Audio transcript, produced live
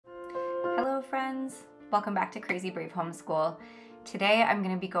Hello friends, welcome back to Crazy Brave Homeschool. Today I'm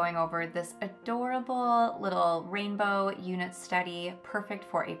going to be going over this adorable little rainbow unit study, perfect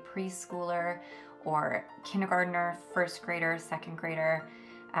for a preschooler or kindergartner, first grader, second grader,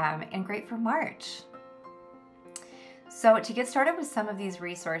 and great for March. So to get started with some of these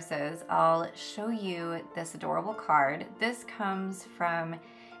resources, I'll show you this adorable card. This comes from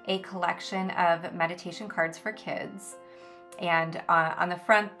a collection of meditation cards for kids. And on the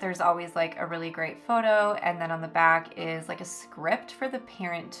front, there's always like a really great photo, and then on the back is like a script for the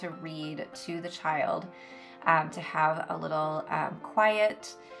parent to read to the child to have a little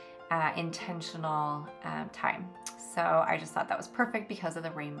quiet, intentional time. So I just thought that was perfect because of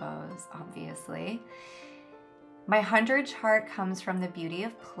the rainbows, obviously. My 100 chart comes from The Beauty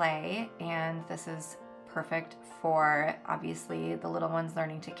of Play, and this is perfect for obviously the little ones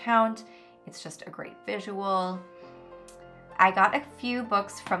learning to count. It's just a great visual. I got a few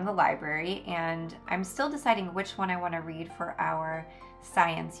books from the library, and I'm still deciding which one I want to read for our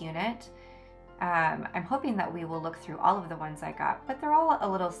science unit. I'm hoping that we will look through all of the ones I got, but they're all a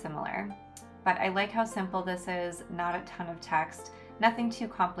little similar. But I like how simple this is, not a ton of text, nothing too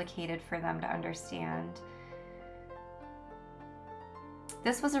complicated for them to understand.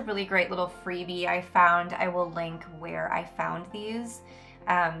 This was a really great little freebie I found. I will link where I found these.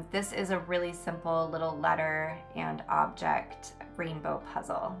 This is a really simple little letter and object rainbow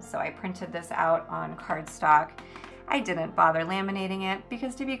puzzle. So I printed this out on cardstock. I didn't bother laminating it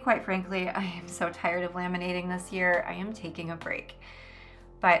because, to be quite frankly, I am so tired of laminating this year. I am taking a break.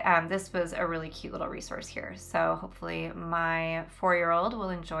 But this was a really cute little resource here. So hopefully my 4-year-old will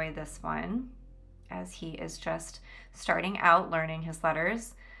enjoy this one as he is just starting out learning his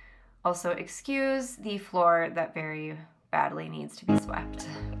letters. Also, excuse the floor that very badly needs to be swept.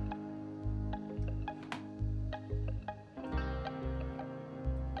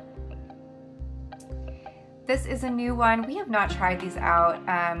 This is a new one. We have not tried these out.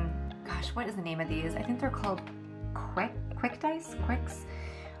 Gosh, what is the name of these? I think they're called Quick Dice? Quicks?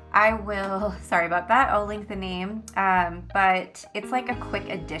 I will, sorry about that, I'll link the name, but it's like a quick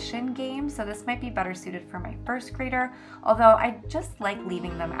addition game, so this might be better suited for my first grader, although I just like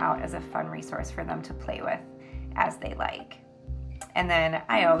leaving them out as a fun resource for them to play with as they like. And then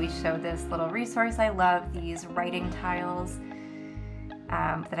I always show this little resource. I love these writing tiles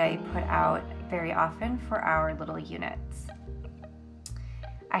that I put out very often for our little units.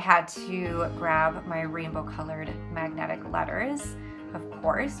 I had to grab my rainbow colored magnetic letters. Of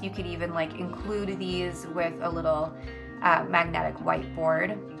course, you could even like include these with a little magnetic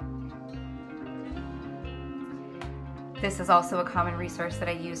whiteboard. This is also a common resource that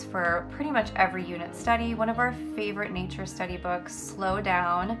I use for pretty much every unit study. One of our favorite nature study books, Slow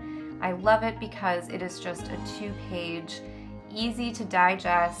Down. I love it because it is just a 2-page, easy to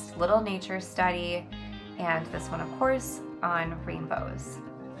digest little nature study. And this one, of course, on rainbows.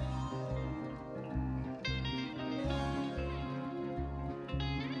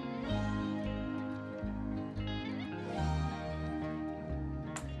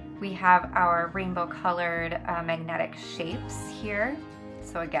 We have our rainbow colored magnetic shapes here.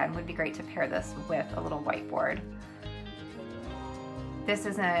 So again, would be great to pair this with a little whiteboard. This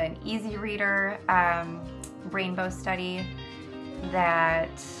is an easy reader rainbow study that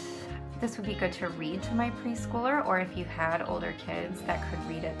this would be good to read to my preschooler, or if you had older kids that could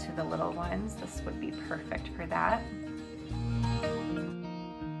read it to the little ones, this would be perfect for that.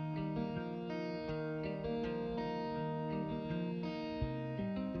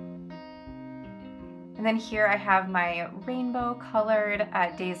 And then here I have my rainbow colored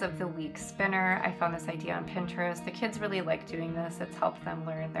Days of the Week spinner. I found this idea on Pinterest. The kids really like doing this. It's helped them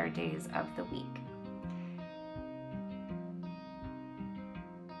learn their days of the week.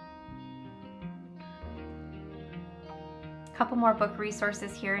 A couple more book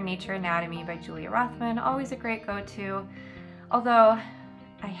resources here. Nature Anatomy by Julia Rothman, always a great go-to. Although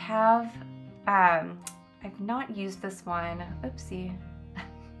I have, I've not used this one. Oopsie.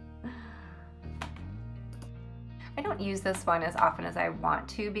 I don't use this one as often as I want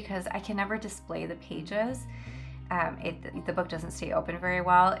to because I can never display the pages. The book doesn't stay open very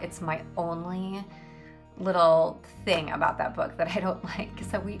well. It's my only little thing about that book that I don't like,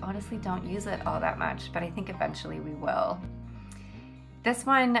 so we honestly don't use it all that much, but I think eventually we will. This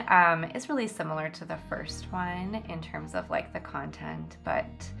one is really similar to the first one in terms of like the content, but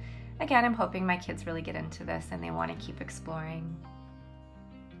again, I'm hoping my kids really get into this and they want to keep exploring.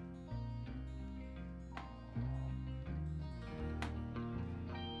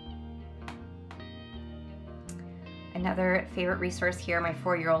 Another favorite resource here, my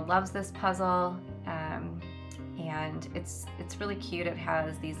 4-year-old loves this puzzle, and and it's really cute. It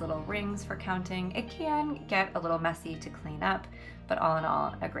has these little rings for counting. It can get a little messy to clean up, but all in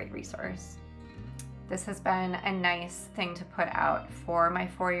all, a great resource. This has been a nice thing to put out for my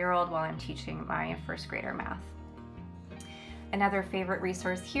 4-year-old while I'm teaching my first grader math. Another favorite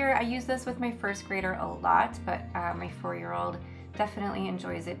resource here, I use this with my first grader a lot, but my 4-year-old definitely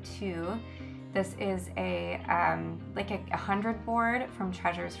enjoys it too. This is a like a 100 board from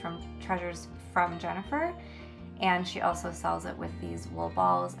Treasures from Jennifer, and she also sells it with these wool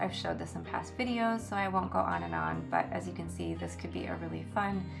balls. I've showed this in past videos, so I won't go on and on, but as you can see, this could be a really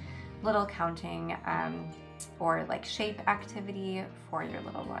fun little counting or like shape activity for your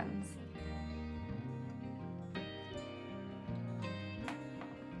little ones.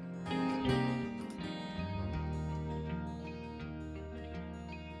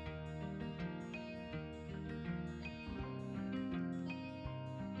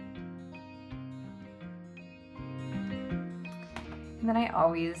 And then I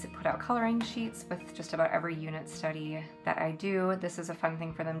always put out coloring sheets with just about every unit study that I do. This is a fun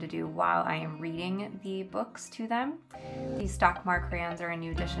thing for them to do while I am reading the books to them. These stock mark crayons are a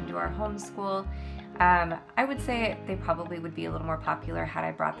new addition to our homeschool. I would say they probably would be a little more popular had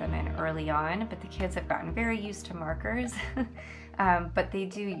I brought them in early on, but the kids have gotten very used to markers. But they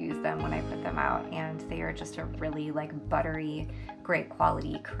do use them when I put them out, and they are just a really like buttery, great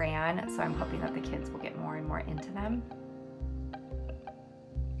quality crayon. So I'm hoping that the kids will get more and more into them.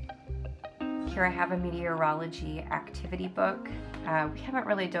 Here I have a meteorology activity book. We haven't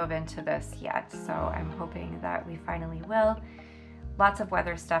really dove into this yet, so I'm hoping that we finally will. Lots of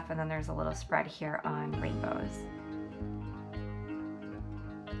weather stuff, and then there's a little spread here on rainbows.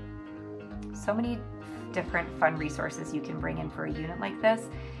 So many different fun resources you can bring in for a unit like this.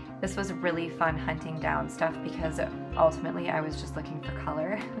 This was really fun hunting down stuff because ultimately I was just looking for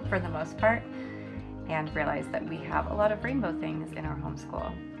color for the most part, and realized that we have a lot of rainbow things in our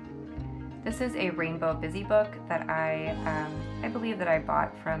homeschool. This is a rainbow busy book that I believe that I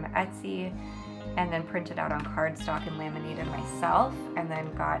bought from Etsy and then printed out on cardstock and laminated myself, and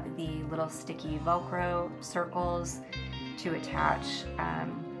then got the little sticky Velcro circles to attach,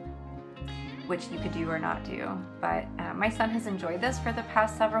 which you could do or not do. But my son has enjoyed this for the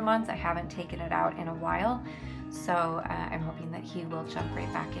past several months. I haven't taken it out in a while, so I'm hoping that he will jump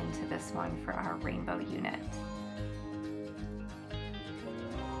right back into this one for our rainbow unit.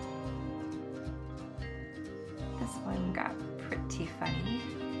 This one got pretty funny.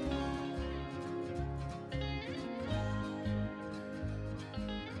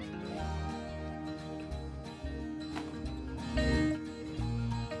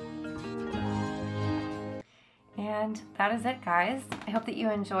 And that is it, guys. I hope that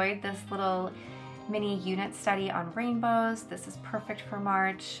you enjoyed this little mini unit study on rainbows. This is perfect for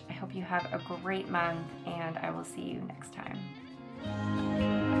March. I hope you have a great month, and I will see you next time.